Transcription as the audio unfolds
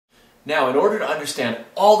Now, in order to understand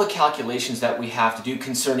all the calculations that we have to do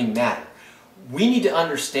concerning matter, we need to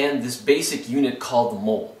understand this basic unit called the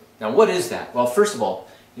mole. Now, what is that? Well, first of all,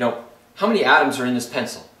 how many atoms are in this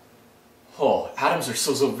pencil? Oh, atoms are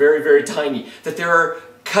so very, very tiny that there are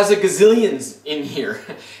gazillions in here.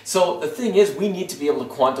 So the thing is, we need to be able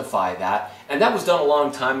to quantify that, and that was done a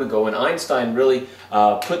long time ago, and Einstein really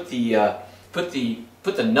put the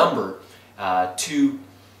number to.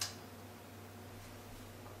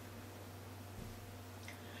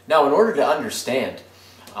 Now, in order to understand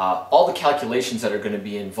all the calculations that are going to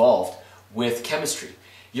be involved with chemistry,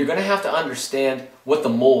 you're going to have to understand what the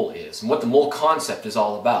mole is and what the mole concept is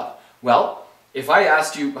all about. Well, if I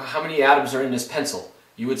asked you how many atoms are in this pencil,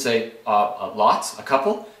 you would say lots, a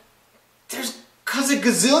couple. There's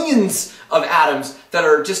gazillions of atoms that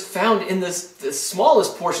are just found in the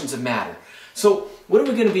smallest portions of matter. So what are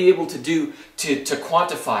we going to be able to do to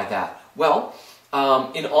quantify that? Well,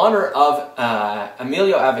 in honor of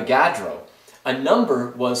Emilio Avogadro, a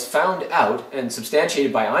number was found out and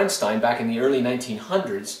substantiated by Einstein back in the early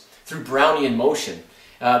 1900s through Brownian motion.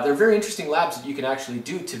 There are very interesting labs that you can actually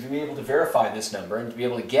do to be able to verify this number and to be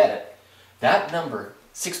able to get it. That number,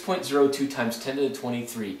 6.02 times 10 to the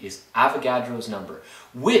 23, is Avogadro's number,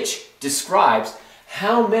 which describes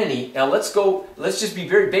how many, now let's just be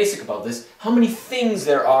very basic about this, how many things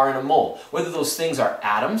there are in a mole. Whether those things are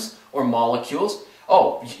atoms or molecules.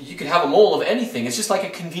 Oh, you could have a mole of anything. It's just like a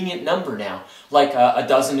convenient number now. Like a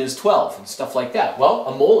dozen is 12 and stuff like that. Well,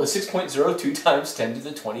 a mole is 6.02 times 10 to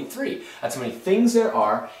the 23. That's how many things there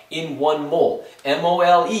are in one mole.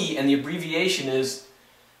 M-O-L-E, and the abbreviation is,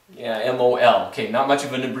 M-O-L. Okay, not much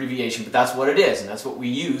of an abbreviation, but that's what it is, and that's what we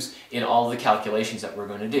use in all of the calculations that we're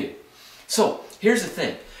going to do. So, here's the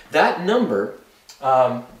thing. That number,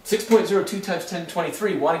 6.02 times 10 to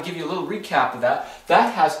 23, want to give you a little recap of that.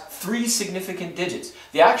 That has 3 significant digits.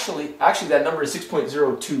 Actually, that number is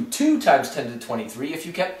 6.022 times 10 to the 23 if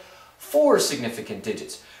you kept 4 significant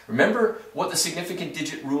digits. Remember what the significant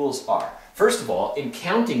digit rules are. First of all, in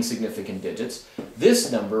counting significant digits,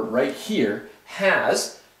 this number right here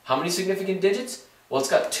has how many significant digits? Well, it's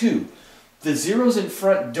got 2. The zeros in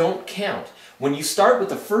front don't count. When you start with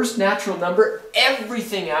the first natural number,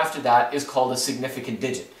 everything after that is called a significant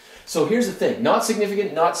digit. So here's the thing, not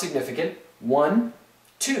significant, 1,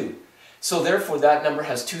 2. So therefore that number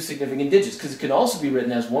has 2 significant digits, because it can also be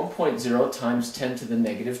written as 1.0 times 10 to the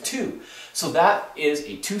negative 2. So that is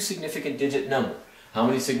a 2 significant digit number. How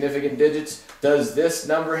many significant digits does this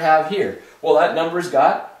number have here? Well, that number's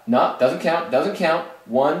got, doesn't count,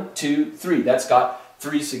 1, 2, 3. That's got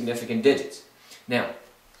 3 significant digits. Now,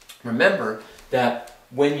 remember that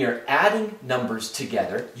when you're adding numbers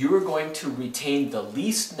together, you are going to retain the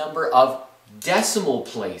least number of decimal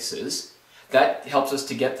places. That helps us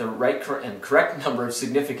to get the right and correct number of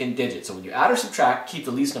significant digits. So when you add or subtract, keep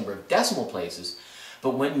the least number of decimal places.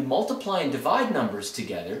 But when you multiply and divide numbers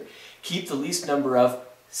together, keep the least number of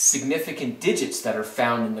significant digits that are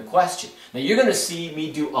found in the question. Now you're going to see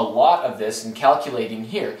me do a lot of this in calculating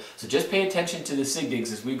here, so just pay attention to the sig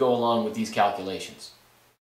digs as we go along with these calculations.